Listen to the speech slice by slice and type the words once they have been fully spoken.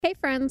Hey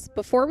friends,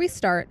 before we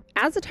start,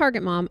 as a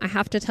Target mom, I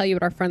have to tell you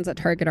what our friends at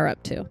Target are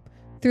up to.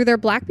 Through their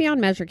Black Beyond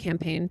Measure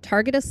campaign,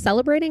 Target is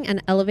celebrating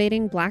and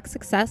elevating Black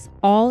success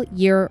all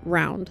year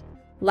round.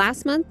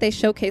 Last month, they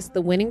showcased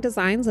the winning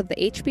designs of the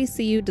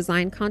HBCU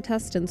design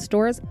contest in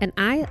stores, and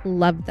I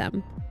loved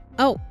them.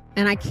 Oh,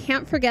 and I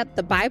can't forget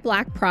the Buy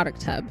Black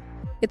product hub.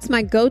 It's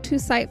my go-to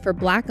site for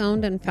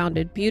Black-owned and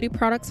founded beauty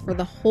products for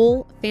the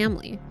whole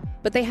family.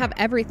 But they have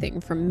everything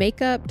from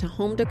makeup to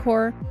home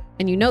decor,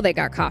 and you know they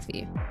got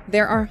coffee.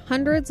 There are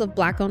hundreds of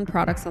Black-owned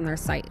products on their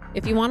site.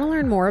 If you want to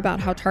learn more about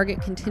how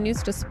Target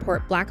continues to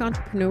support Black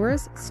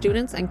entrepreneurs,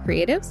 students, and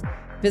creatives,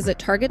 visit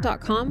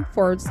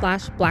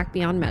target.com/Black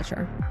Beyond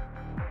Measure.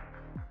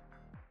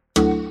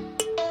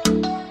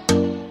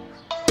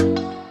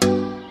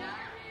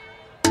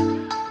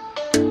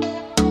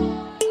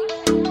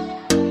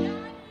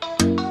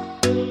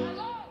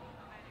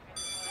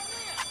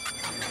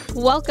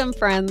 Welcome,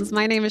 friends.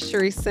 My name is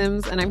Cherie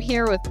Sims, and I'm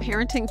here with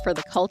Parenting for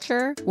the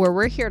Culture, where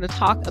we're here to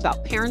talk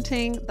about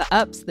parenting, the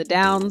ups, the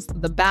downs,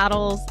 the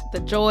battles, the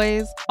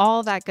joys,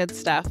 all that good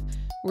stuff.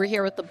 We're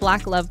here with the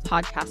Black Love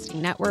Podcasting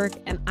Network,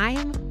 and I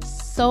am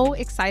so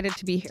excited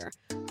to be here.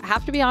 I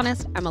have to be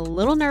honest, I'm a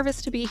little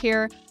nervous to be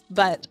here,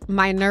 but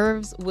my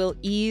nerves will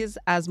ease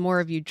as more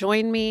of you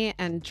join me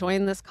and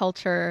join this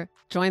culture,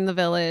 join the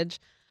village.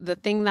 The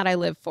thing that I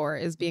live for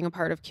is being a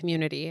part of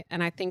community,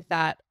 and I think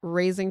that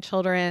raising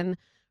children,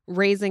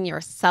 raising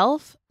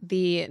yourself,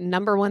 the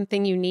number one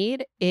thing you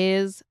need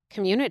is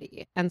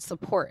community and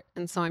support.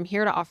 And so I'm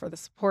here to offer the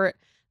support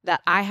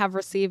that I have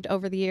received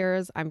over the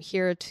years. I'm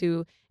here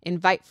to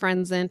invite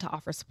friends in to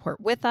offer support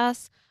with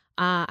us.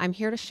 I'm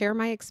here to share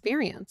my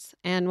experience.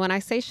 And when I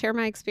say share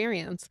my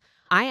experience,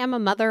 I am a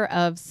mother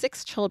of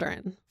 6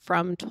 children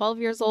from 12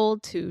 years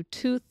old to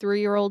 2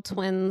 3-year-old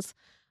twins.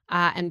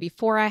 And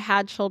before I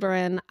had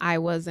children, I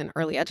was an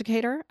early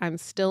educator. I'm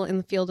still in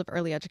the field of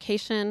early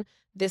education.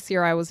 This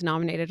year, I was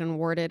nominated and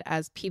awarded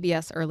as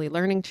PBS Early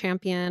Learning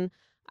Champion.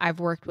 I've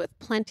worked with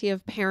plenty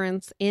of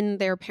parents in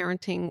their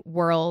parenting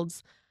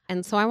worlds,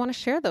 and so I want to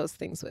share those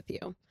things with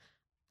you.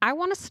 I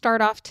want to start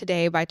off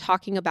today by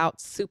talking about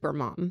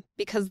SuperMom,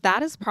 because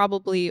that is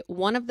probably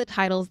one of the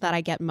titles that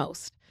I get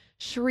most.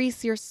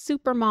 Charisse, you're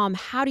SuperMom.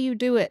 How do you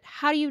do it?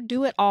 How do you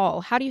do it all?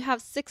 How do you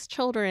have 6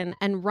 children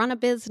and run a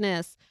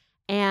business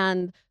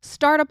and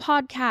start a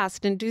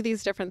podcast and do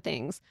these different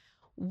things?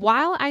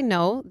 While I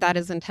know that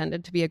is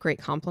intended to be a great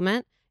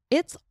compliment,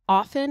 it's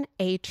often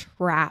a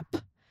trap.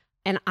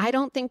 And I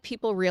don't think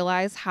people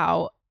realize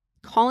how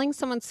calling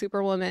someone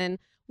Superwoman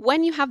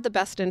when you have the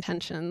best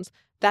intentions,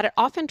 that it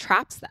often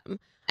traps them.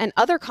 And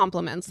other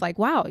compliments like,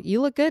 wow, you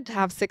look good to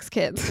have 6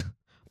 kids.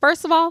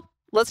 First of all,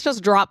 let's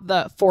just drop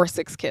the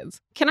 6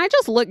 kids. Can I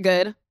just look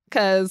good?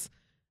 Because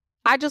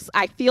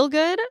I feel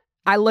good.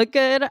 I look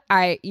good.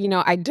 I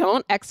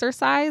don't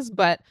exercise,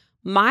 but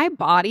my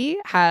body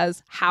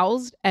has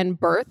housed and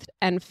birthed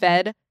and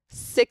fed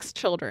 6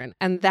 children,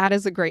 and that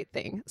is a great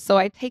thing. So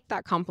I take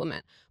that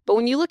compliment. But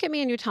when you look at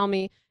me and you tell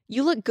me,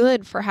 you look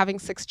good for having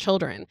 6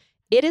 children,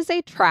 it is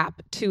a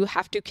trap to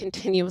have to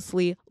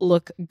continuously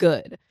look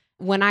good.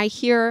 When I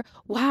hear,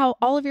 wow,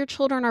 all of your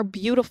children are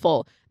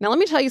beautiful. Now, let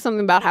me tell you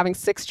something about having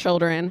 6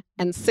 children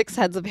and 6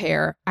 heads of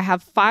hair. I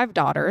have 5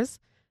 daughters.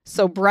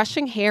 So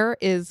brushing hair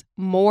is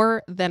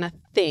more than a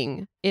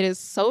thing. It is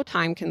so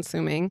time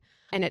consuming.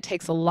 And it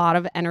takes a lot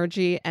of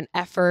energy and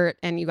effort,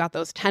 and you got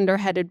those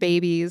tender-headed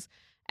babies.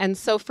 And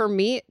so for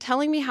me,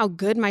 telling me how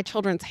good my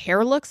children's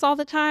hair looks all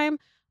the time,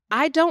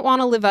 I don't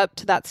want to live up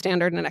to that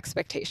standard and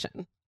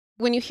expectation.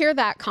 When you hear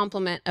that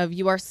compliment of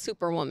you are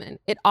Superwoman,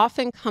 it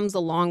often comes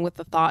along with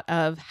the thought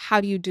of how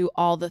do you do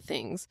all the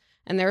things?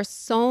 And there are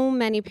so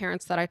many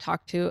parents that I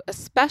talk to,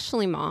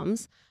 especially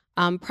moms,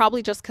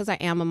 probably just because I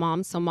am a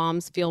mom, so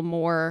moms feel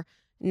more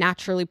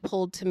naturally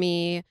pulled to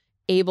me,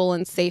 able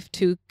and safe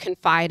to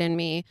confide in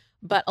me.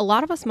 But a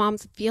lot of us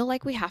moms feel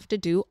like we have to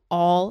do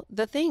all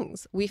the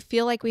things. We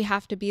feel like we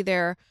have to be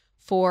there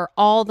for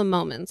all the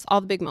moments,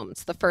 all the big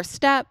moments, the first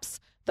steps,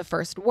 the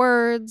first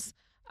words.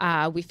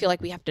 We feel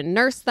like we have to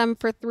nurse them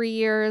for 3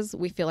 years.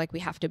 We feel like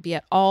we have to be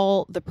at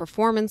all the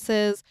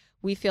performances.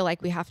 We feel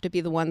like we have to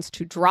be the ones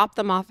to drop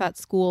them off at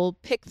school,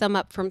 pick them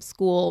up from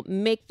school,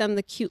 make them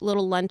the cute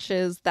little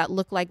lunches that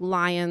look like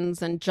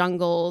lions and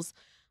jungles.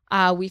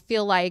 We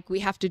feel like we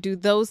have to do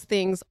those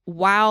things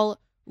while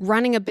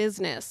running a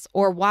business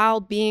or while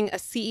being a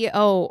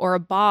CEO or a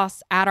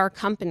boss at our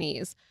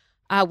companies.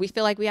 We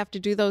feel like we have to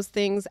do those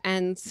things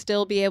and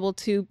still be able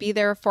to be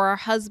there for our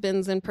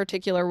husbands in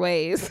particular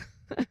ways,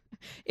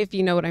 if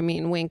you know what I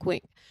mean, wink,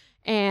 wink.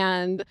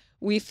 And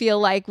we feel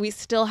like we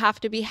still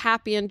have to be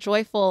happy and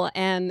joyful.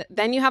 And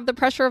then you have the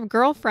pressure of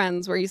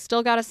girlfriends where you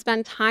still got to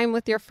spend time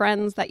with your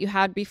friends that you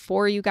had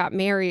before you got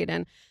married.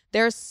 And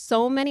there's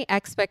so many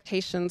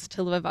expectations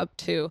to live up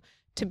to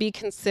be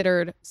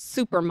considered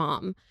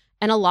Supermom.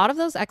 And a lot of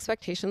those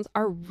expectations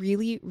are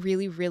really,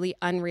 really, really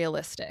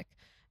unrealistic.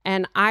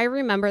 And I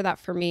remember that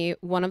for me,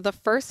 one of the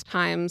first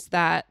times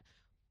that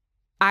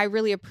I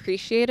really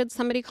appreciated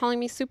somebody calling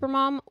me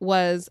Supermom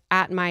was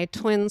at my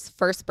twins'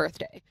 first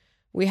birthday.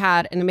 We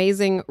had an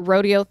amazing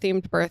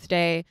rodeo-themed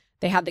birthday.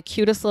 They had the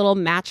cutest little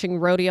matching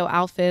rodeo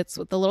outfits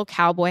with the little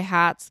cowboy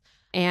hats.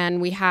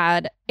 And we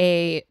had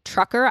a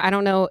trucker. I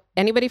don't know,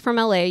 anybody from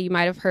LA, you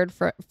might have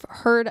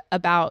heard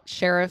about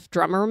Sheriff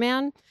Drummer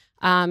Man.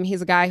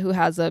 He's a guy who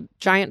has a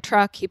giant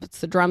truck. He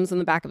puts the drums in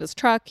the back of his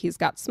truck. He's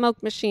got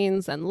smoke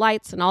machines and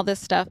lights and all this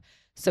stuff.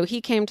 So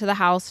he came to the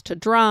house to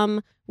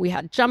drum. We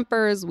had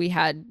jumpers, we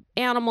had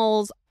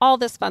animals, all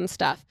this fun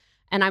stuff.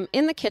 And I'm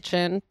in the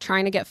kitchen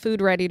trying to get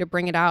food ready to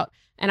bring it out.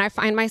 And I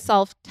find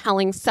myself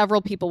telling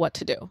several people what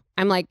to do.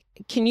 I'm like,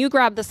 can you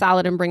grab the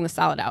salad and bring the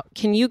salad out?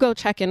 Can you go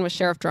check in with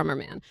Sheriff Drummer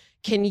Man?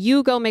 Can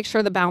you go make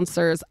sure the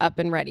bouncer's up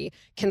and ready?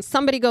 Can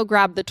somebody go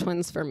grab the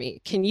twins for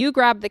me? Can you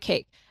grab the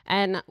cake?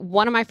 And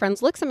one of my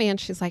friends looks at me and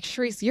she's like,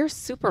 Charisse, you're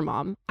super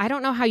mom. I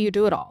don't know how you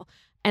do it all.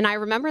 And I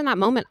remember in that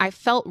moment, I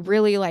felt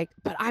really like,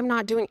 but I'm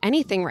not doing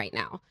anything right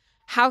now.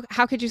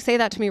 How could you say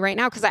that to me right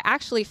now? Because I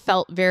actually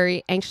felt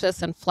very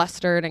anxious and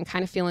flustered and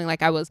kind of feeling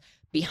like I was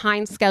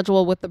behind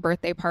schedule with the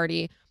birthday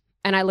party.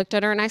 And I looked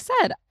at her and I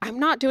said, I'm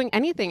not doing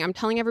anything. I'm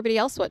telling everybody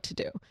else what to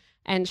do.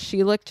 And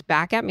she looked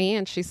back at me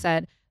and she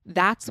said,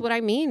 that's what I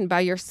mean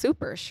by you're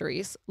super,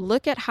 Charisse.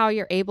 Look at how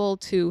you're able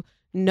to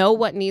know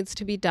what needs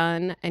to be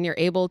done and you're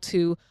able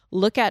to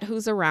look at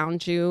who's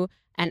around you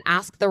and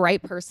ask the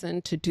right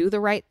person to do the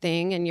right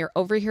thing. And you're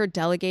over here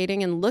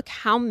delegating and look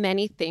how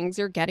many things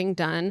you're getting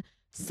done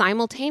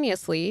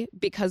simultaneously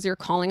because you're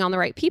calling on the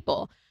right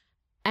people.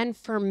 And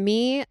for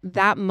me,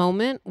 that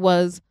moment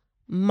was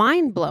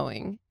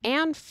mind-blowing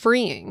and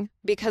freeing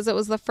because it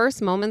was the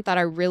first moment that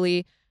I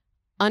really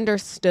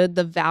understood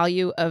the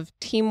value of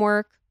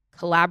teamwork,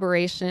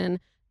 collaboration,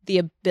 the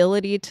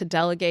ability to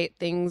delegate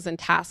things and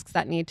tasks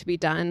that need to be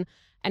done.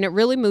 And it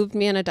really moved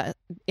me in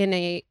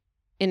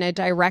a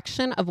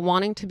direction of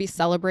wanting to be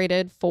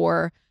celebrated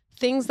for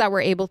things that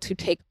we're able to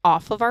take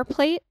off of our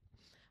plate.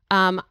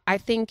 I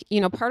think,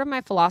 part of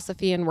my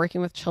philosophy in working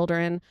with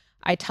children,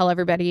 I tell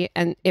everybody,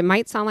 and it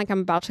might sound like I'm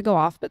about to go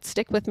off, but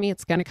stick with me,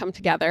 it's going to come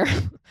together.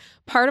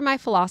 Part of my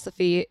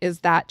philosophy is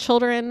that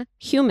children,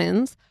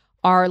 humans,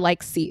 are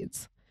like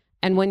seeds.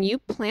 And when you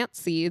plant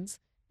seeds,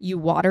 you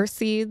water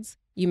seeds,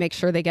 you make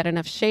sure they get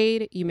enough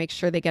shade, you make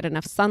sure they get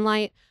enough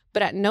sunlight,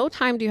 but at no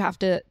time do you have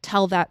to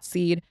tell that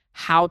seed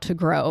how to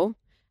grow.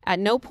 At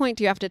no point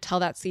do you have to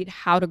tell that seed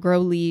how to grow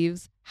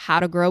leaves,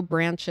 how to grow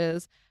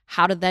branches,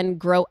 how to then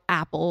grow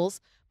apples.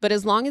 But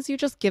as long as you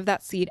just give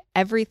that seed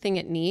everything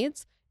it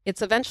needs,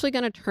 it's eventually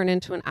going to turn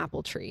into an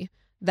apple tree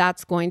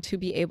that's going to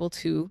be able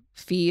to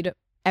feed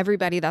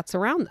everybody that's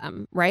around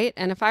them, right?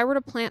 And if I were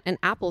to plant an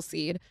apple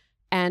seed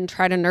and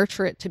try to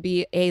nurture it to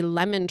be a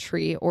lemon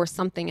tree or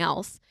something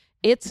else,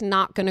 it's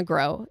not going to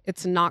grow.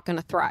 It's not going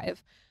to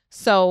thrive.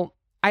 So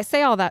I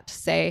say all that to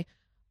say,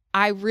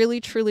 I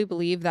really truly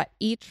believe that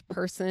each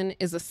person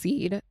is a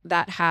seed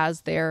that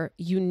has their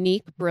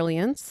unique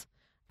brilliance.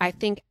 I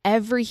think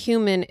every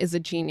human is a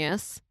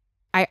genius.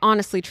 I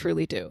honestly,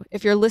 truly do.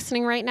 If you're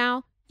listening right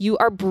now, you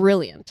are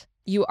brilliant.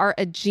 You are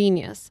a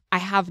genius. I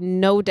have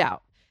no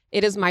doubt.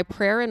 It is my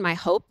prayer and my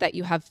hope that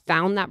you have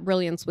found that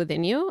brilliance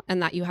within you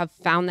and that you have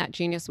found that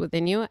genius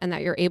within you and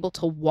that you're able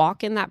to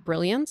walk in that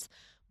brilliance.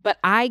 But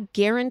I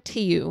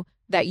guarantee you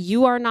that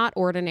you are not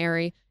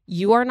ordinary.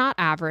 You are not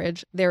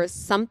average. There is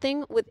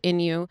something within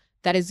you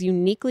that is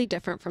uniquely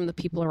different from the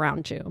people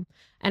around you.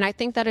 And I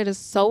think that it is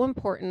so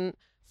important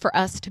for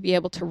us to be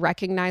able to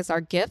recognize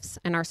our gifts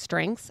and our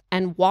strengths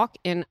and walk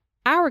in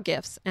our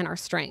gifts and our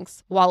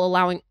strengths while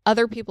allowing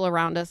other people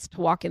around us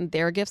to walk in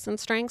their gifts and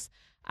strengths,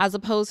 as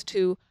opposed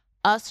to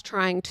us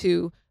trying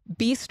to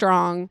be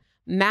strong,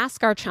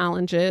 mask our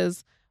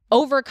challenges,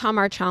 overcome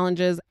our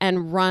challenges,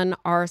 and run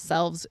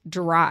ourselves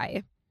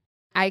dry.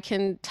 I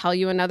can tell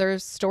you another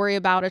story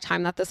about a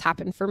time that this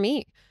happened for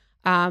me.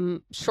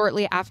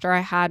 Shortly after I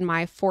had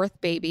my fourth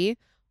baby,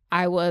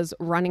 I was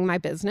running my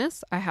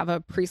business. I have a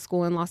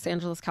preschool in Los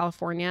Angeles,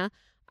 California.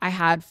 I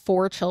had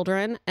 4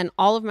 children, and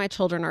all of my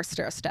children are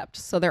stair-stepped.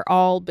 So they're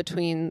all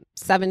between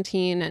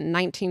 17 and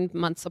 19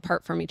 months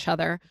apart from each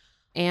other.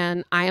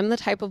 And I am the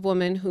type of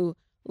woman who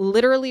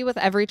literally with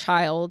every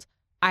child,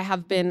 I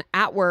have been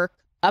at work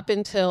up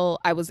until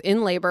I was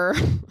in labor,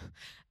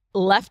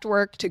 left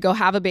work to go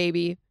have a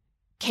baby,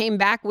 came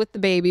back with the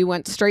baby,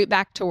 went straight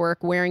back to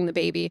work wearing the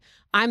baby.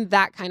 I'm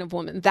that kind of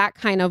woman, that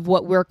kind of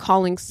what we're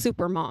calling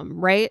SuperMom,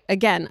 right?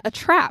 Again, a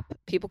trap.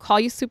 People call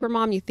you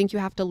SuperMom. You think you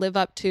have to live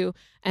up to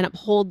and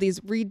uphold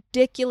these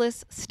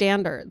ridiculous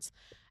standards.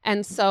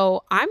 And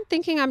so I'm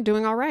thinking I'm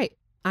doing all right.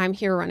 I'm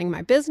here running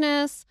my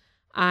business.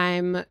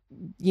 I'm,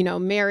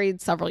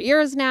 married several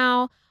years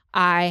now.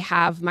 I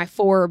have my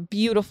 4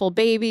 beautiful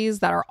babies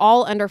that are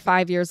all under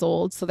 5 years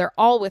old. So they're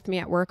all with me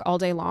at work all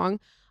day long.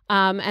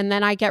 And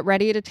then I get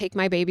ready to take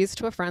my babies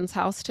to a friend's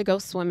house to go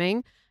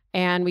swimming.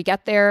 And we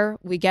get there,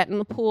 we get in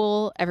the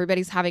pool,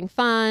 everybody's having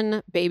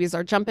fun, babies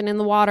are jumping in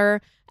the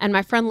water. And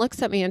my friend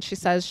looks at me and she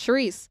says,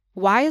 Charisse,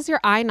 why is your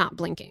eye not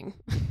blinking?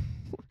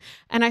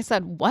 And I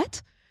said,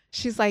 what?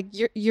 She's like,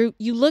 you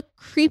look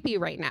creepy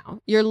right now.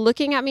 You're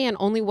looking at me and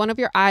only one of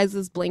your eyes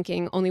is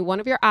blinking. Only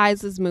one of your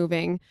eyes is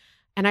moving.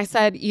 And I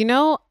said,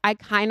 I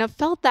kind of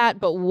felt that,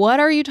 but what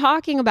are you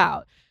talking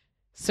about?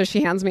 So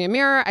she hands me a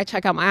mirror. I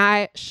check out my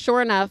eye.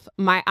 Sure enough,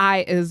 my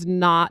eye is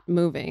not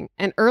moving.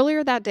 And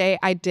earlier that day,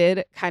 I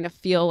did kind of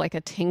feel like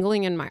a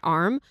tingling in my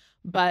arm.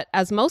 But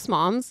as most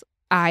moms,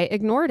 I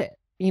ignored it.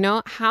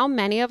 How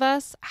many of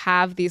us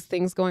have these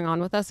things going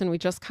on with us and we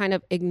just kind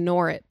of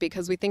ignore it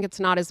because we think it's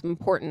not as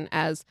important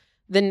as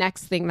the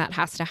next thing that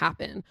has to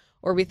happen,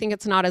 or we think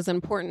it's not as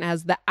important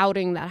as the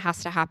outing that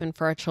has to happen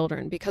for our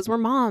children because we're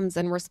moms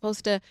and we're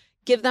supposed to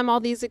give them all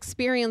these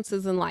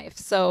experiences in life.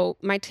 So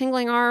my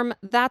tingling arm,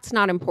 that's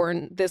not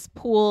important. This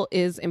pool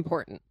is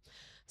important.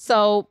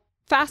 So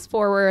fast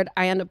forward,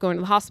 I end up going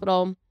to the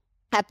hospital.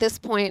 At this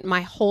point,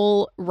 my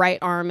whole right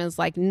arm is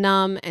like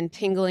numb and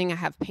tingling. I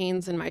have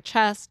pains in my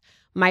chest.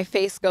 My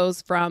face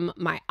goes from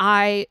my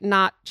eye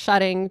not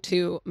shutting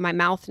to my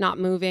mouth not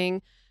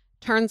moving.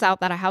 Turns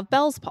out that I have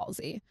Bell's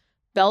palsy.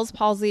 Bell's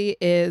palsy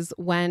is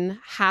when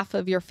half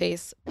of your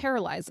face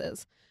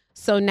paralyzes.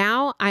 So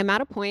now I'm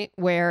at a point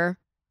where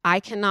I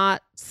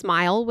cannot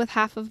smile with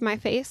half of my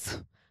face.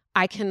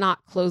 I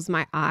cannot close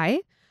my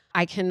eye.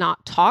 I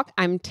cannot talk.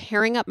 I'm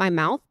tearing up my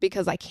mouth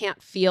because I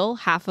can't feel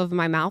half of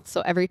my mouth.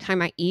 So every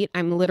time I eat,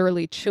 I'm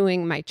literally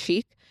chewing my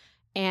cheek.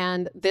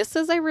 And this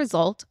is a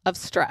result of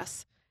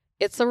stress.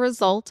 It's a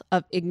result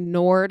of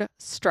ignored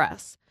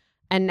stress.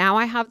 And now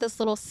I have this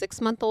little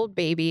 6-month-old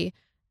baby,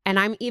 and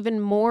I'm even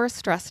more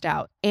stressed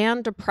out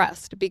and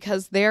depressed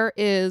because there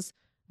is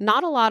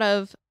not a lot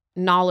of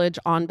knowledge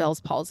on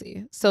Bell's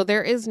palsy. So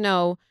there is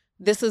no,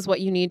 this is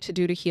what you need to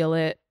do to heal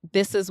it.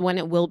 This is when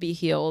it will be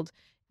healed.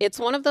 It's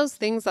one of those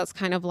things that's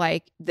kind of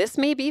like, this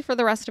may be for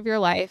the rest of your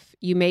life.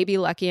 You may be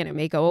lucky and it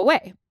may go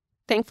away.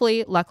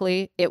 Thankfully,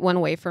 luckily, it went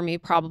away for me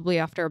probably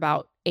after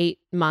about 8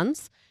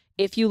 months.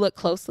 If you look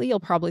closely, you'll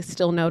probably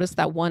still notice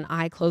that one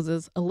eye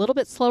closes a little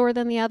bit slower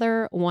than the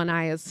other. One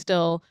eye is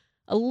still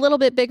a little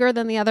bit bigger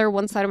than the other.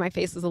 One side of my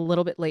face is a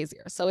little bit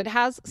lazier. So it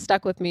has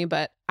stuck with me,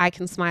 but I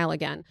can smile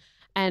again.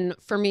 And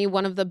for me,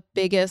 one of the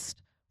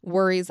biggest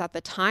worries at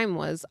the time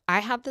was I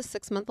have this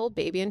 6-month-old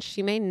baby and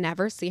she may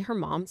never see her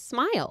mom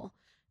smile.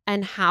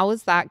 And how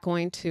is that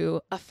going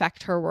to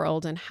affect her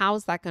world? And how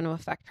is that going to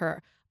affect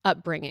her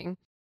upbringing?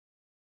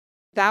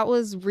 That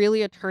was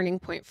really a turning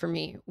point for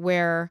me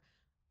where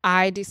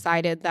I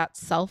decided that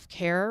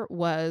self-care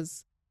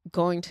was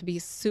going to be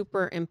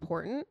super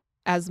important,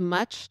 as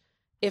much,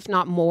 if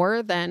not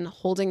more, than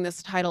holding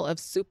this title of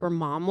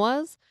SuperMom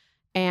was.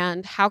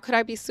 And how could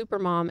I be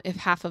SuperMom if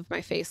half of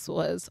my face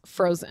was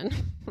frozen?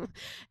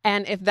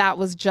 And if that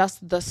was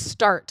just the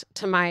start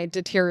to my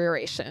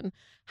deterioration?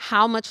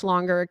 How much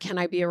longer can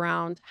I be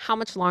around? How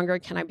much longer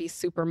can I be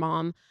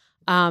SuperMom?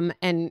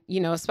 And,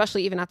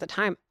 especially even at the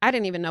time, I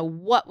didn't even know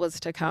what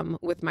was to come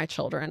with my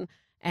children.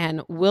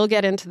 And we'll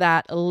get into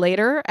that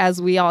later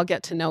as we all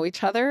get to know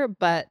each other.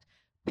 But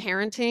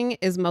parenting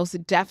is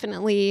most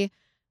definitely,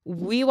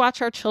 we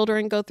watch our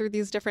children go through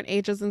these different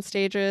ages and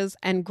stages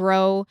and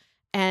grow.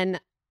 And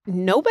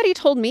nobody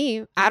told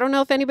me, I don't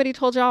know if anybody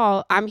told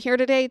y'all, I'm here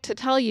today to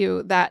tell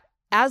you that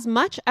as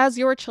much as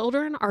your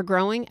children are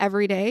growing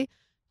every day,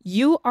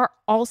 you are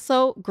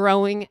also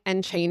growing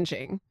and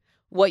changing.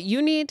 What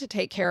you need to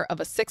take care of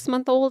a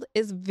 6-month-old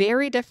is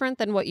very different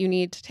than what you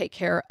need to take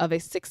care of a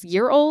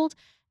 6-year-old,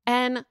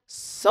 and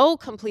so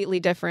completely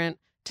different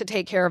to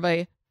take care of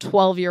a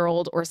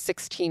 12-year-old or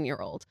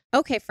 16-year-old.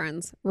 Okay,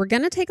 friends, we're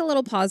going to take a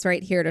little pause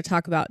right here to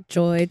talk about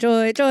joy,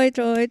 joy, joy,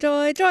 joy,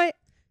 joy, joy,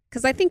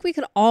 because I think we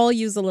could all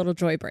use a little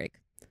joy break.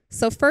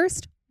 So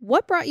first,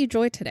 what brought you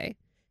joy today?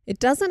 It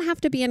doesn't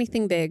have to be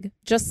anything big,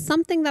 just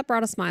something that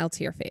brought a smile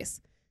to your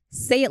face.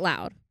 Say it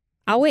loud.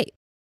 I'll wait.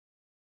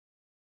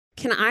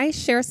 Can I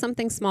share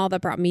something small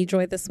that brought me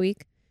joy this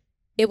week?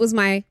 It was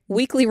my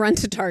weekly run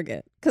to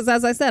Target, because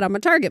as I said, I'm a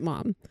Target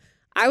mom.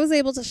 I was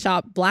able to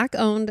shop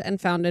Black-owned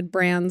and founded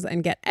brands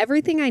and get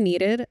everything I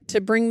needed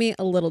to bring me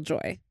a little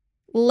joy.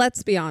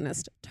 Let's be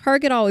honest,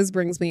 Target always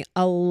brings me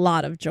a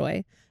lot of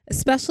joy,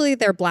 especially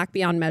their Black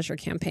Beyond Measure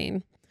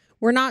campaign.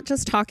 We're not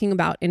just talking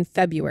about in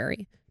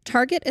February.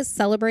 Target is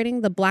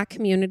celebrating the Black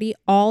community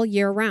all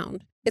year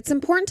round. It's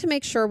important to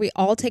make sure we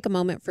all take a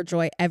moment for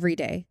joy every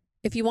day.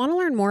 If you want to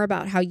learn more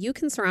about how you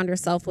can surround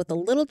yourself with a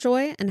little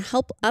joy and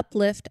help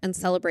uplift and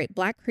celebrate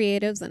Black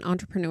creatives and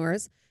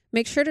entrepreneurs,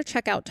 make sure to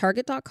check out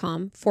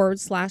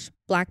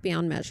target.com/Black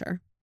Beyond Measure.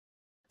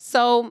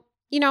 So,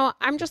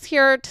 I'm just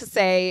here to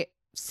say,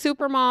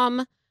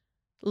 SuperMom,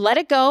 let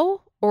it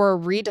go or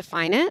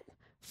redefine it.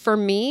 For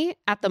me,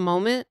 at the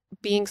moment,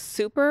 being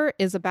super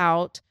is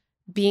about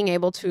being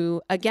able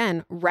to,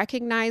 again,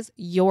 recognize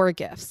your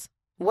gifts.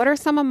 What are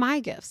some of my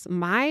gifts?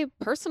 My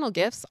personal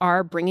gifts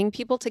are bringing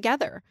people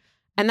together.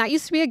 And that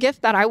used to be a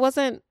gift that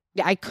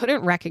I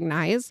couldn't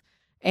recognize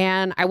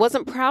and I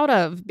wasn't proud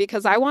of,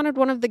 because I wanted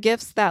one of the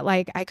gifts that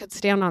I could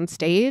stand on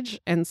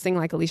stage and sing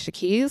like Alicia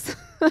Keys.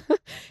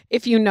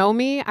 If you know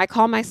me, I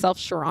call myself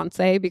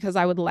Sharonce because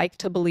I would like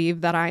to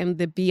believe that I am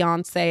the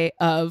Beyonce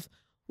of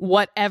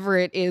whatever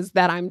it is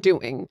that I'm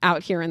doing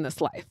out here in this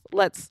life.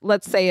 Let's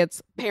say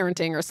it's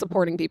parenting or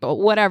supporting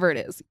people, whatever it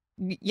is.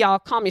 y'all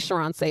call me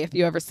Sharonce if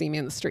you ever see me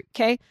in the street,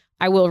 okay?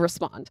 I will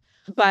respond.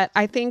 But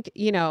I think,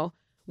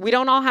 we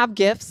don't all have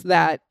gifts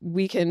that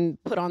we can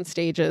put on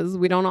stages.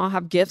 We don't all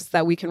have gifts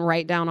that we can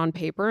write down on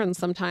paper. And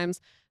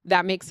sometimes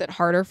that makes it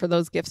harder for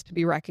those gifts to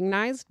be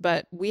recognized.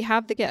 But we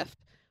have the gift.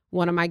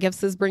 One of my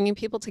gifts is bringing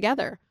people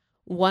together.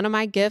 One of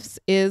my gifts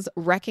is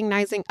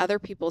recognizing other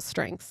people's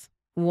strengths.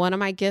 One of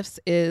my gifts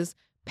is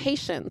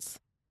patience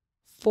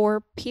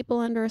for people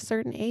under a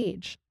certain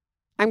age.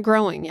 I'm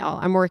growing, y'all.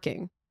 I'm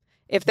working.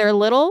 If they're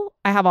little,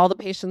 I have all the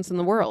patience in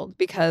the world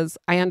because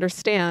I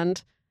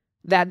understand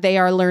that they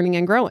are learning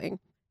and growing.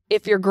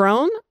 If you're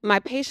grown, my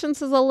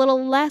patience is a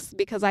little less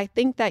because I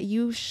think that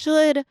you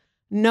should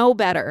know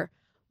better.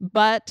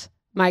 But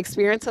my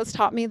experience has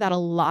taught me that a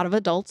lot of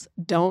adults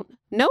don't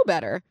know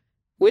better,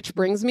 which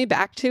brings me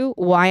back to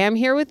why I'm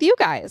here with you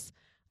guys.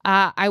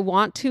 I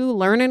want to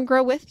learn and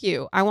grow with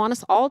you. I want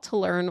us all to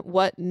learn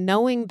what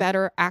knowing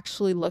better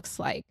actually looks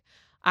like.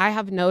 I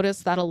have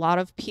noticed that a lot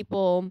of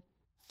people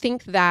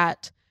think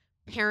that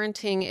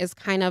parenting is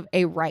kind of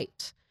a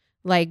right.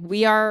 Like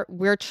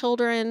we're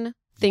children,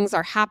 things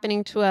are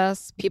happening to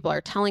us, people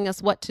are telling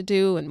us what to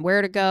do and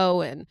where to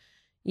go, and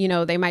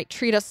they might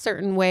treat us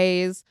certain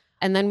ways,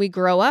 and then we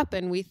grow up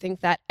and we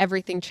think that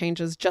everything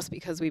changes just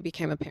because we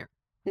became a parent.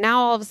 Now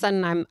all of a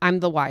sudden I'm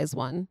the wise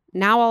one.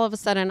 Now all of a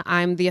sudden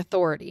I'm the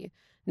authority.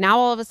 Now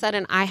all of a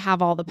sudden I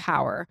have all the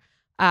power.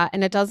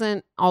 And it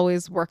doesn't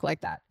always work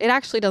like that. It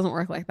actually doesn't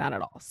work like that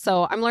at all.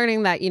 So I'm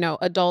learning that,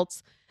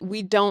 adults,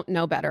 we don't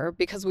know better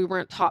because we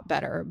weren't taught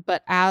better.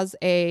 But as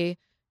a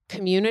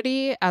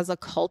community, as a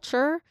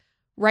culture,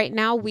 right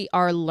now we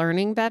are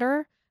learning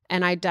better.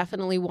 And I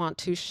definitely want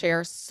to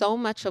share so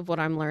much of what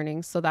I'm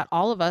learning so that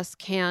all of us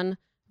can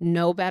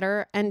know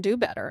better and do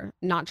better,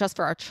 not just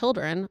for our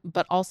children,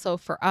 but also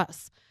for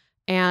us.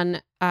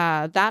 And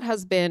that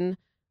has been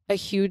a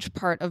huge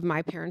part of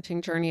my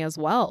parenting journey as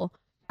well.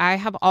 I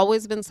have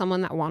always been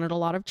someone that wanted a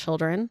lot of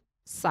children.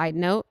 Side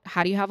note,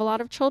 how do you have a lot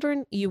of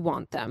children? You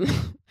want them.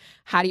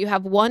 How do you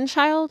have one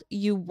child?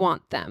 You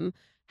want them.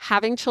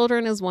 Having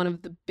children is one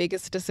of the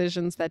biggest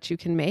decisions that you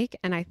can make.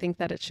 And I think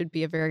that it should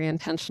be a very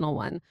intentional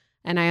one.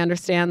 And I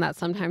understand that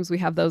sometimes we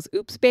have those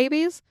oops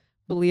babies.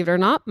 Believe it or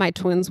not, my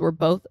twins were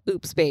both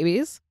oops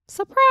babies.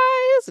 Surprise!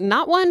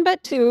 Not one,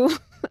 but two.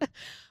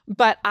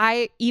 But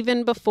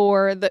even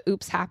before the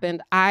oops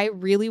happened, I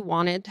really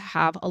wanted to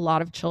have a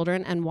lot of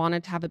children and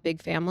wanted to have a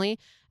big family.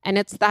 And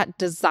it's that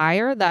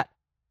desire that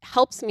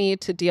helps me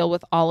to deal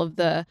with all of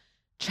the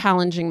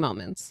challenging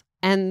moments.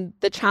 And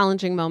the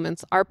challenging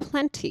moments are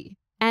plenty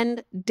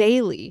and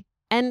daily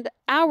and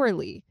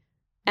hourly.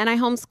 And I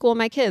homeschool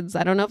my kids.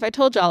 I don't know if I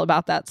told y'all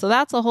about that. So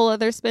that's a whole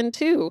other spin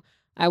too.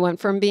 I went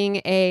from being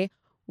a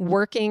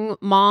working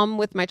mom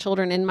with my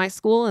children in my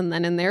school and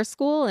then in their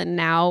school. And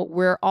now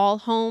we're all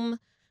home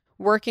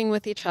working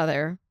with each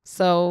other.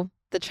 So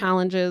the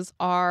challenges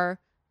are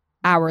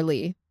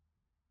hourly,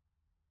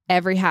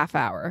 every half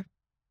hour,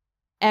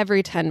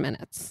 every 10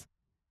 minutes.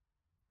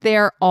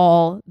 They're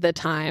all the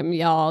time,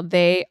 y'all.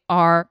 They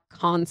are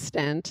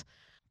constant.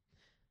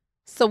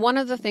 So one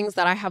of the things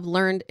that I have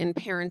learned in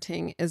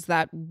parenting is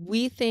that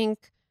we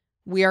think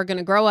we are going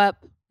to grow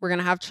up, we're going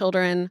to have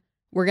children,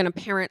 we're going to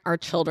parent our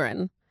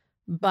children.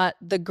 But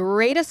the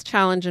greatest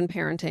challenge in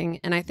parenting,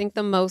 and I think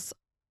the most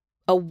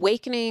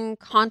awakening,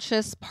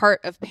 conscious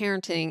part of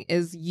parenting,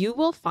 is you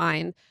will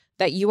find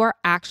that you are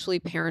actually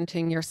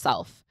parenting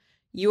yourself.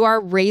 You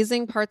are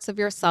raising parts of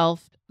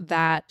yourself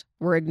that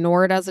were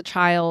ignored as a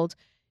child.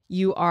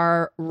 You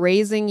are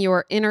raising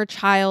your inner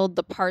child,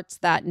 the parts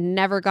that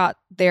never got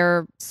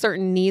their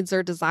certain needs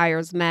or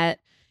desires met.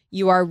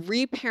 You are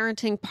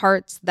reparenting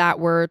parts that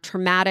were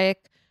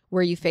traumatic,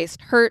 where you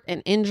faced hurt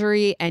and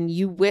injury and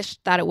you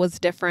wished that it was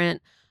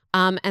different.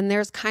 And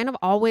there's kind of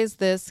always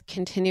this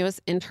continuous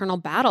internal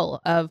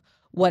battle of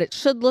what it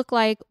should look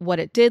like, what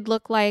it did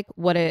look like,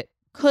 what it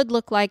could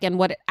look like, and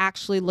what it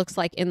actually looks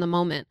like in the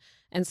moment.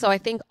 And so I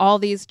think all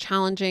these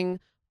challenging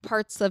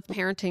parts of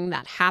parenting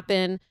that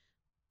happen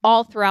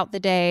all throughout the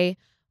day,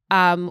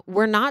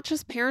 we're not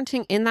just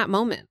parenting in that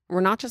moment.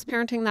 We're not just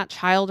parenting that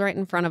child right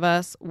in front of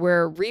us.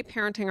 We're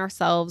reparenting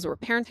ourselves. We're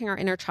parenting our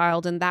inner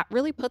child. And that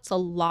really puts a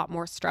lot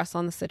more stress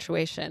on the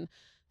situation.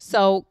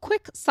 So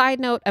quick side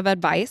note of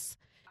advice.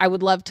 I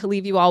would love to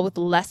leave you all with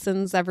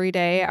lessons every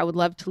day. I would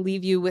love to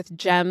leave you with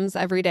gems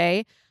every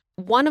day.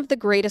 One of the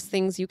greatest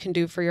things you can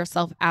do for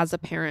yourself as a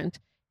parent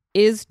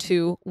is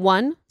to,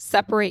 one,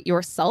 separate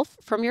yourself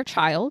from your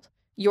child.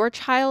 Your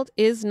child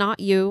is not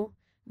you.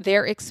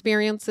 Their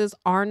experiences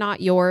are not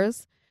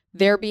yours.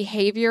 Their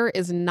behavior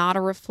is not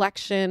a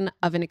reflection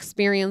of an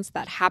experience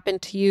that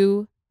happened to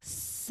you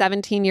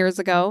 17 years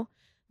ago.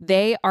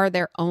 They are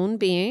their own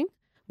being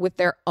with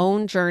their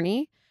own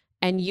journey,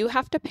 and you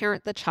have to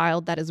parent the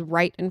child that is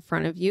right in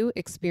front of you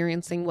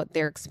experiencing what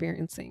they're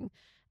experiencing.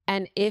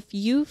 And if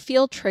you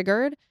feel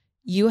triggered,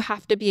 you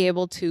have to be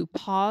able to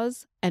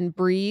pause and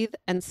breathe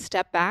and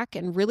step back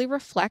and really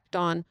reflect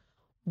on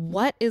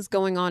what is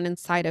going on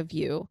inside of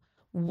you.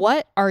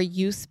 What are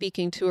you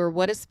speaking to, or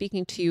what is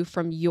speaking to you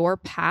from your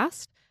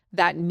past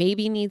that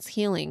maybe needs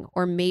healing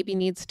or maybe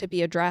needs to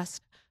be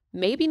addressed,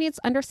 maybe needs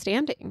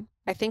understanding.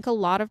 I think a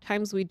lot of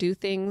times we do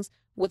things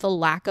with a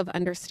lack of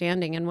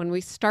understanding. And when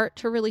we start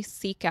to really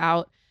seek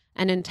out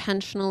and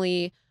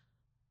intentionally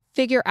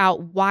figure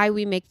out why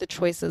we make the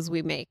choices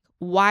we make,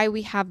 why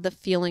we have the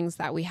feelings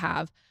that we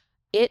have,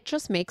 it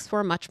just makes for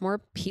a much more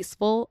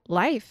peaceful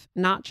life,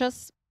 not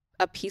just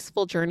a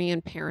peaceful journey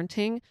in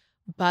parenting,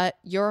 but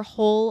your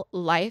whole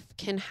life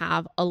can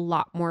have a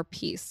lot more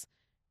peace,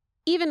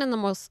 even in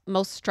the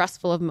most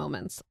stressful of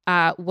moments.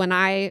 When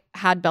I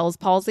had Bell's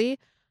palsy,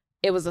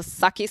 it was a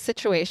sucky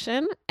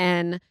situation.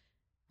 And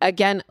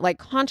again, like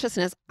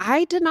consciousness,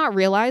 I did not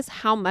realize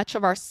how much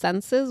of our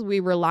senses we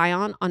rely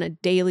on a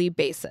daily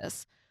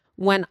basis.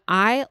 When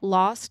I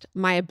lost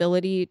my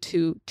ability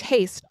to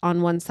taste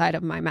on one side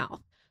of my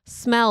mouth,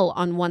 smell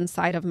on one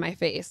side of my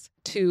face,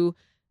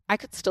 I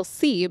could still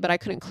see, but I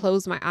couldn't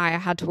close my eye. I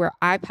had to wear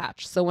eye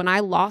patch. So when I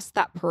lost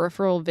that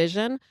peripheral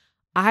vision,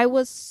 I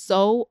was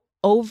so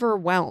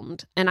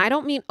overwhelmed. And I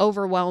don't mean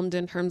overwhelmed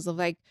in terms of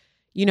like,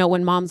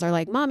 when moms are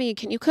like, Mommy,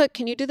 can you cook?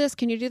 Can you do this?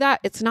 Can you do that?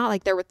 It's not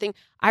like there were things.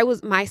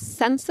 My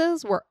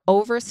senses were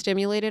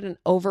overstimulated and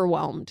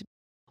overwhelmed.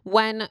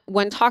 When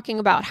talking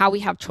about how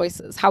we have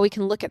choices, how we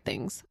can look at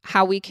things,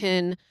 how we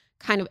can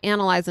kind of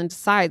analyze and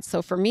decide.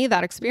 So for me,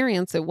 that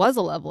experience, it was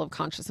a level of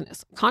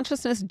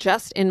consciousness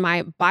just in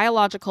my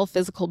biological,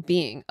 physical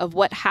being of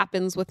what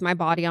happens with my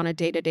body on a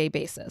day-to-day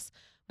basis.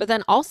 But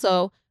then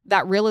also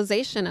that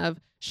realization of,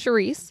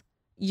 Charisse,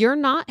 you're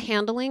not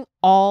handling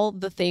all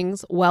the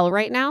things well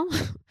right now,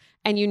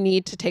 and you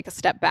need to take a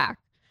step back.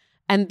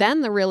 And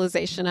then the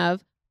realization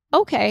of,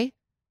 okay,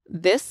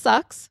 this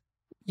sucks.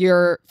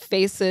 Your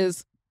face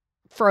is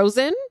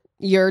frozen.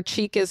 Your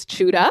cheek is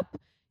chewed up.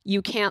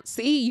 You can't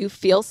see, you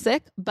feel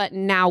sick, but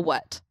now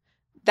what?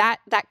 That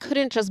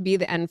couldn't just be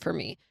the end for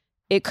me.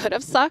 It could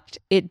have sucked.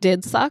 It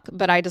did suck,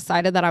 but I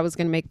decided that I was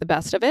going to make the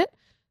best of it.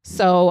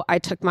 So I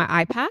took my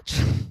eye patch.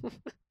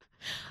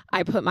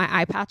 I put my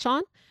eye patch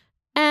on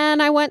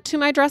and I went to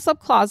my dress up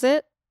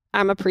closet.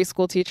 I'm a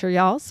preschool teacher,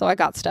 y'all. So I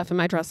got stuff in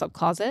my dress up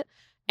closet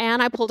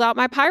and I pulled out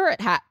my pirate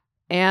hat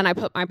and I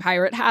put my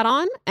pirate hat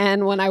on.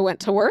 And when I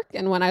went to work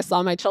and when I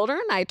saw my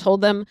children, I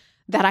told them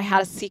that I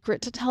had a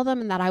secret to tell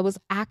them and that I was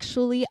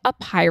actually a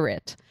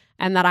pirate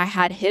and that I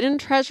had hidden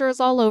treasures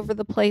all over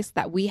the place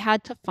that we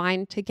had to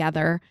find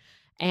together.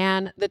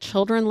 And the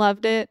children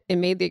loved it. It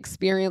made the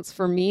experience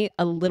for me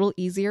a little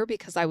easier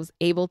because I was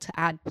able to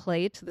add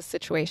play to the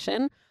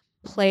situation.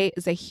 Play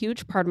is a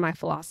huge part of my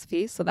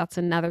philosophy. So that's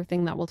another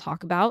thing that we'll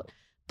talk about.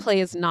 Play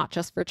is not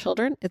just for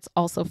children. It's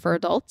also for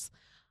adults.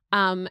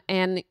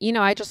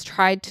 I just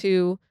tried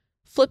to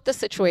flip the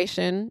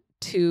situation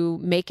to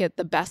make it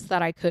the best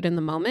that I could in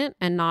the moment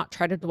and not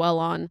try to dwell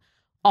on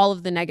all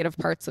of the negative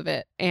parts of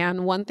it.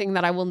 And one thing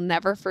that I will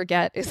never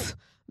forget is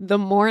the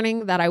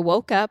morning that I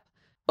woke up,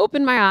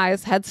 opened my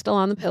eyes, head still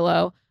on the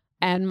pillow,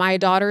 and my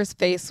daughter's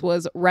face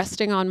was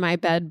resting on my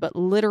bed, but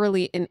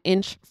literally an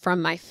inch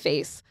from my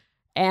face.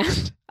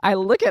 And I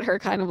look at her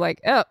kind of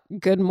like, oh,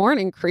 good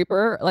morning,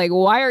 creeper. Like,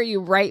 why are you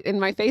right in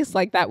my face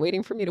like that,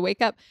 waiting for me to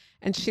wake up?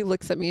 And she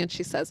looks at me and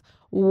she says,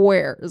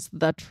 where's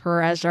the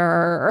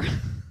treasure?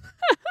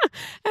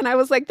 And I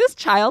was like, this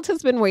child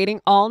has been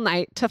waiting all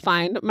night to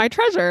find my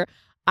treasure.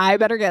 I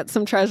better get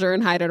some treasure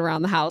and hide it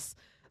around the house.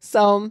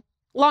 So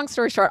long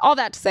story short, all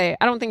that to say,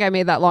 I don't think I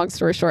made that long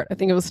story short. I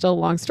think it was still a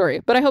long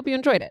story, but I hope you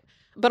enjoyed it.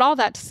 But all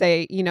that to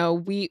say,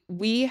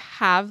 we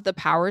have the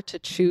power to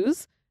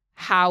choose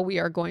how we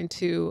are going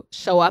to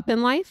show up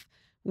in life.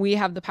 We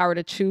have the power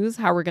to choose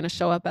how we're going to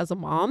show up as a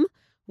mom.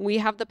 We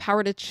have the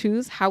power to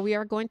choose how we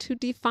are going to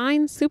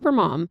define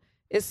SuperMom.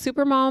 Is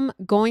SuperMom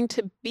going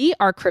to be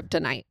our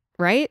kryptonite,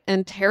 right?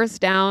 And tear us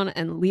down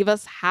and leave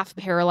us half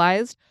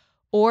paralyzed?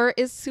 Or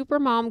is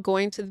SuperMom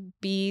going to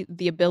be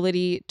the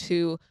ability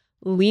to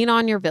lean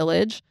on your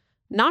village,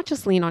 not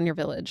just lean on your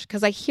village?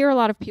 Because I hear a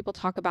lot of people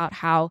talk about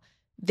how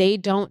they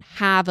don't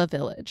have a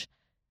village.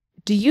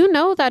 Do you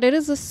know that it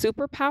is a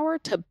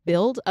superpower to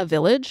build a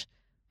village?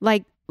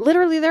 Like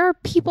literally there are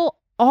people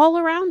all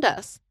around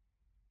us.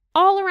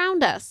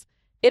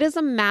 It is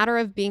a matter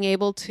of being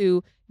able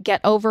to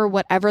get over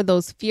whatever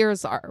those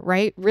fears are,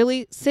 right?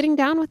 Really sitting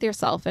down with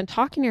yourself and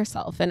talking to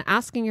yourself and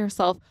asking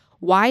yourself,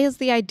 why is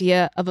the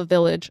idea of a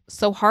village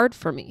so hard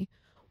for me?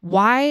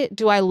 Why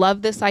do I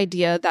love this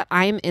idea that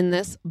I'm in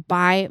this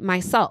by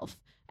myself?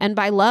 And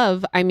by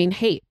love, I mean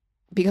hate.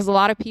 Because a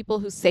lot of people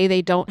who say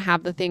they don't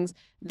have the things,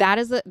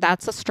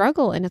 that's a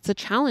struggle and it's a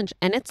challenge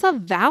and it's a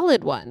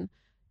valid one.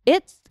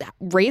 It's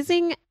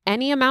raising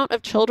any amount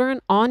of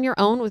children on your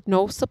own with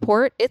no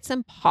support. It's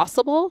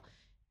impossible.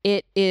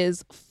 It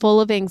is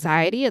full of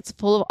anxiety. It's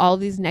full of all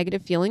these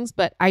negative feelings,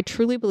 but I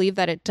truly believe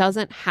that it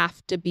doesn't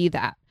have to be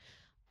that.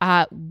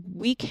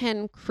 We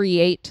can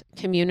create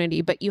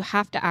community, but you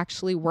have to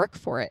actually work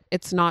for it.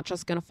 It's not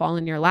just going to fall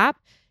in your lap.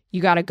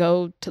 You got to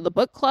go to the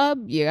book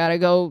club. You got to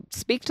go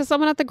speak to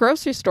someone at the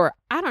grocery store.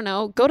 I don't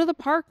know, go to the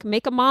park,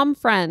 make a mom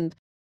friend.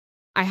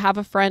 I have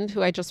a friend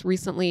who I just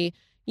recently,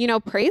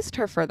 praised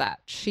her for that.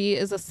 She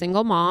is a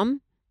single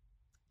mom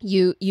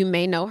You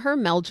may know her,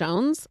 Mel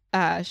Jones.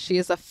 She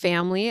is a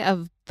family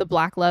of the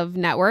Black Love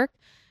Network,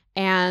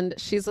 and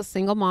she's a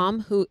single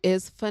mom who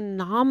is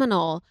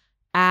phenomenal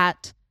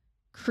at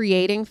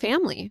creating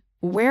family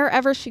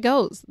wherever she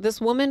goes.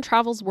 This woman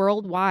travels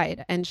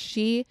worldwide, and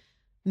she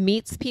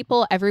meets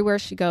people everywhere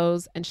she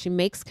goes, and she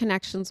makes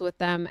connections with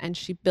them, and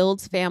she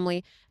builds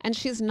family, and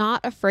she's not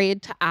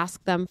afraid to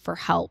ask them for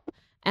help.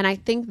 And I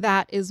think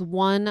that is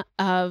one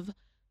of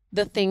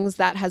the things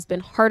that has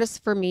been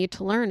hardest for me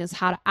to learn, is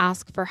how to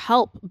ask for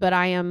help. But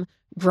I am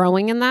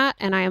growing in that,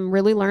 and I am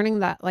really learning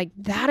that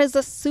that is a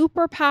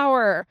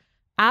superpower.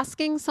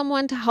 Asking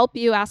someone to help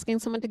you, asking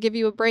someone to give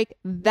you a break,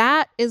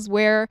 that is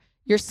where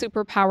your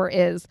superpower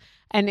is.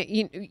 And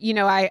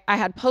I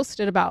had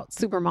posted about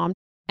SuperMom,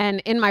 and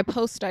in my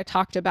post I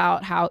talked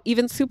about how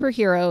even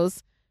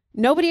superheroes,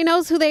 nobody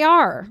knows who they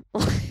are.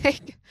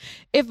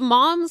 If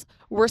moms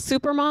were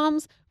super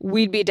moms,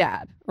 we'd be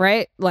dad,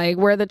 right?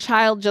 Where the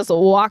child just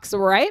walks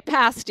right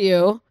past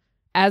you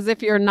as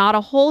if you're not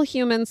a whole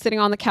human sitting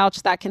on the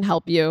couch that can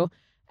help you.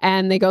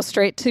 And they go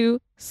straight to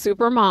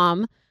super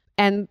mom.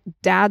 And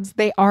dads,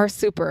 they are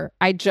super.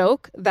 I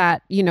joke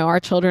that, our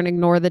children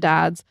ignore the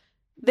dads.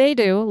 They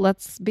do,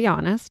 let's be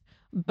honest.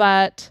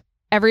 But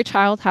every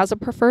child has a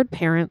preferred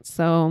parent,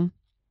 so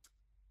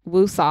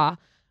woo-saw.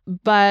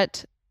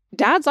 But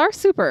dads are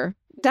super.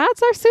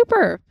 Dads are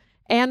super.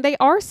 And they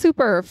are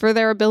super for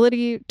their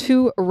ability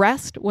to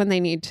rest when they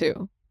need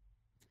to.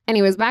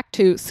 Anyways, back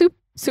to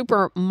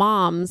super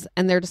moms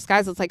and their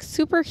disguises. Like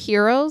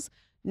superheroes,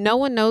 no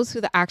one knows who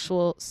the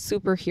actual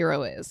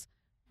superhero is.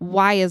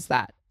 Why is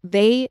that?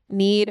 They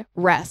need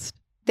rest.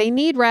 They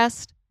need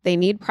rest. They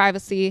need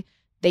privacy.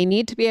 They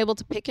need to be able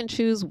to pick and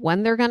choose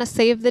when they're going to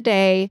save the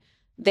day.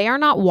 They are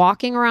not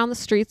walking around the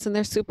streets in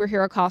their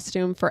superhero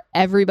costume for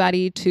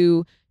everybody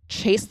to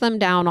chase them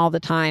down all the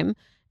time.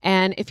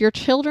 And if your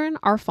children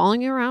are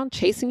following you around,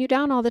 chasing you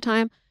down all the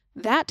time,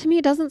 that to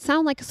me doesn't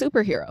sound like a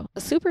superhero. A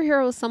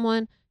superhero is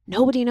someone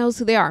nobody knows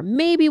who they are,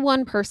 maybe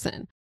one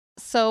person.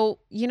 So,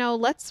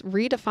 let's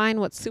redefine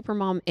what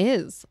supermom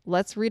is.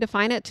 Let's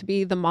redefine it to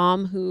be the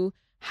mom who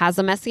has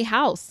a messy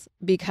house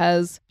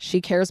because she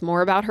cares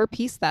more about her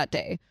peace that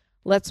day.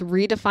 Let's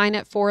redefine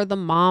it for the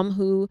mom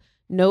who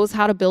knows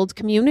how to build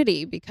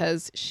community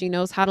because she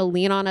knows how to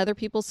lean on other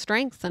people's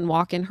strengths and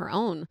walk in her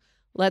own.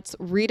 Let's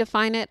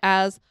redefine it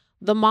as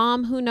the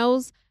mom who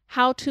knows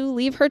how to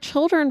leave her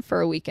children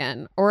for a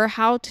weekend, or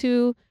how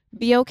to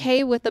be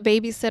okay with a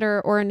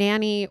babysitter or a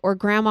nanny or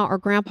grandma or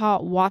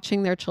grandpa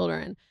watching their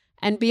children,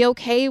 and be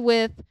okay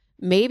with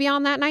maybe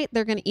on that night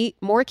they're going to eat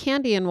more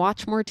candy and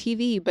watch more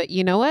TV. But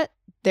you know what?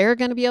 They're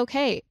going to be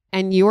okay,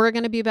 and you're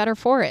going to be better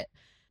for it.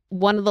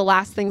 One of the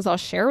last things I'll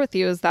share with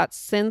you is that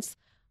since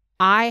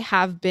I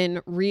have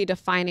been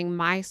redefining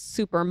my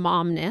super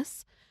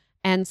momness,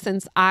 and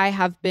since I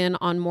have been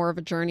on more of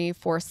a journey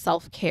for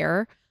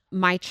self-care,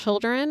 my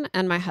children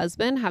and my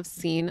husband have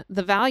seen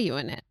the value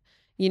in it.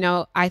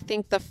 I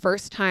think the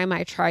first time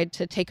I tried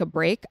to take a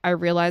break, I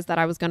realized that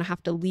I was going to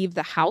have to leave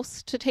the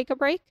house to take a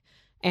break.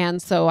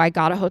 And so I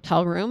got a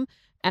hotel room.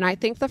 And I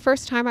think the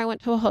first time I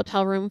went to a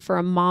hotel room for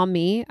a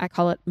mommy, I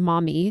call it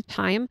mommy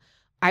time,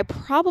 I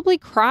probably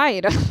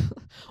cried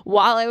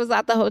while I was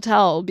at the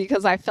hotel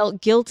because I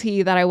felt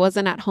guilty that I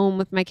wasn't at home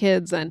with my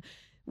kids. And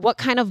what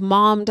kind of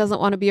mom doesn't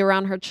want to be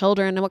around her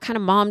children? And what kind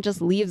of mom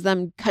just leaves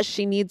them because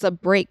she needs a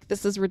break?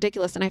 This is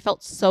ridiculous. And I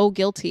felt so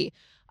guilty.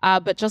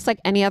 But just like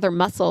any other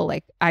muscle,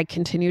 I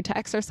continued to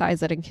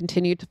exercise it and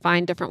continued to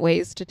find different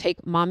ways to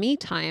take mommy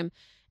time.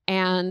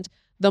 And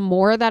the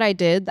more that I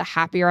did, the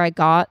happier I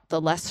got,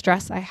 the less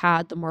stress I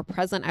had, the more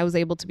present I was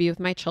able to be with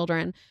my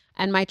children.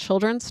 And my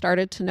children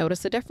started to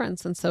notice a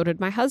difference, and so did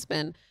my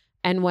husband.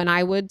 And when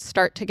I would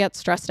start to get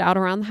stressed out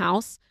around the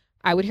house,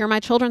 I would hear my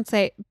children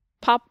say,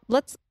 "Pop,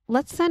 let's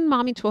send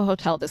mommy to a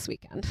hotel this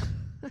weekend."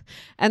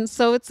 And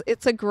so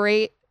it's a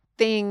great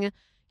thing,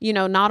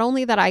 not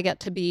only that I get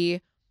to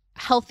be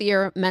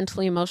healthier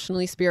mentally,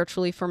 emotionally,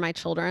 spiritually for my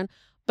children,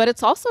 but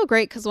it's also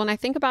great because when I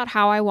think about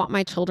how I want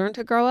my children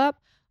to grow up,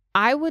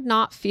 I would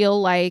not feel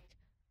like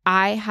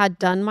I had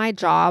done my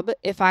job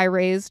if I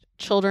raised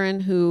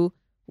children who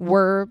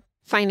were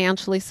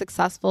financially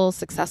successful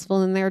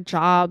in their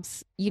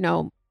jobs,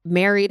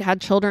 married,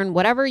 had children,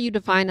 whatever you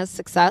define as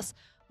success,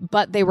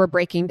 but they were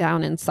breaking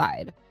down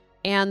inside.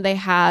 And they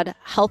had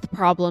health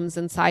problems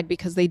inside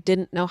because they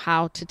didn't know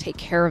how to take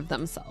care of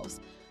themselves.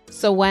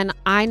 So when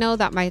I know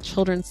that my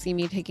children see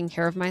me taking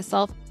care of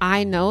myself,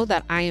 I know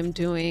that I am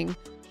doing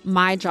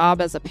my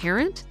job as a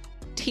parent,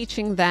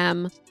 teaching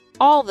them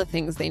all the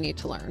things they need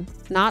to learn,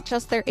 not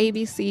just their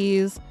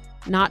ABCs,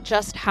 not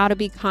just how to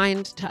be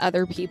kind to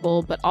other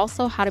people, but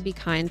also how to be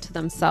kind to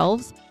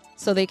themselves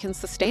so they can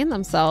sustain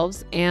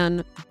themselves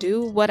and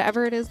do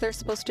whatever it is they're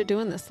supposed to do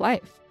in this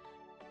life.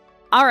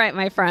 All right,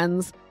 my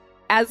friends,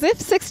 as if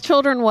 6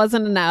 children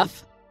wasn't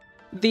enough,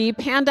 the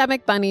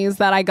pandemic bunnies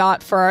that I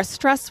got for our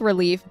stress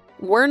relief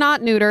were not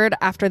neutered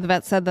after the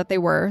vet said that they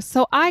were.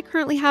 So I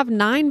currently have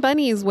 9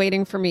 bunnies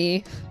waiting for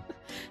me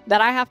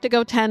that I have to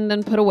go tend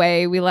and put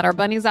away. We let our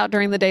bunnies out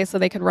during the day so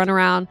they could run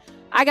around.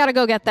 I got to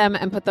go get them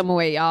and put them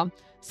away, y'all.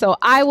 So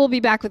I will be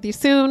back with you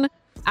soon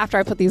after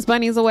I put these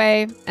bunnies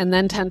away and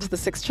then tend to the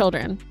 6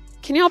 children.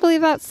 Can y'all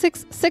believe that?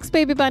 Six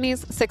baby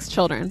bunnies, 6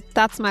 children.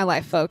 That's my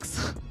life,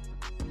 folks.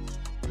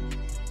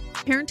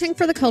 Parenting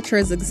for the Culture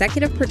is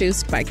executive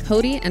produced by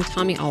Cody and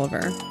Tommy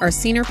Oliver. Our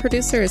senior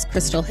producer is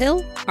Crystal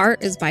Hill.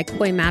 Art is by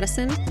Coy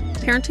Madison.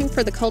 Parenting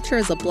for the Culture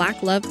is a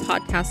Black Love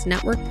Podcast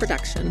Network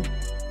production.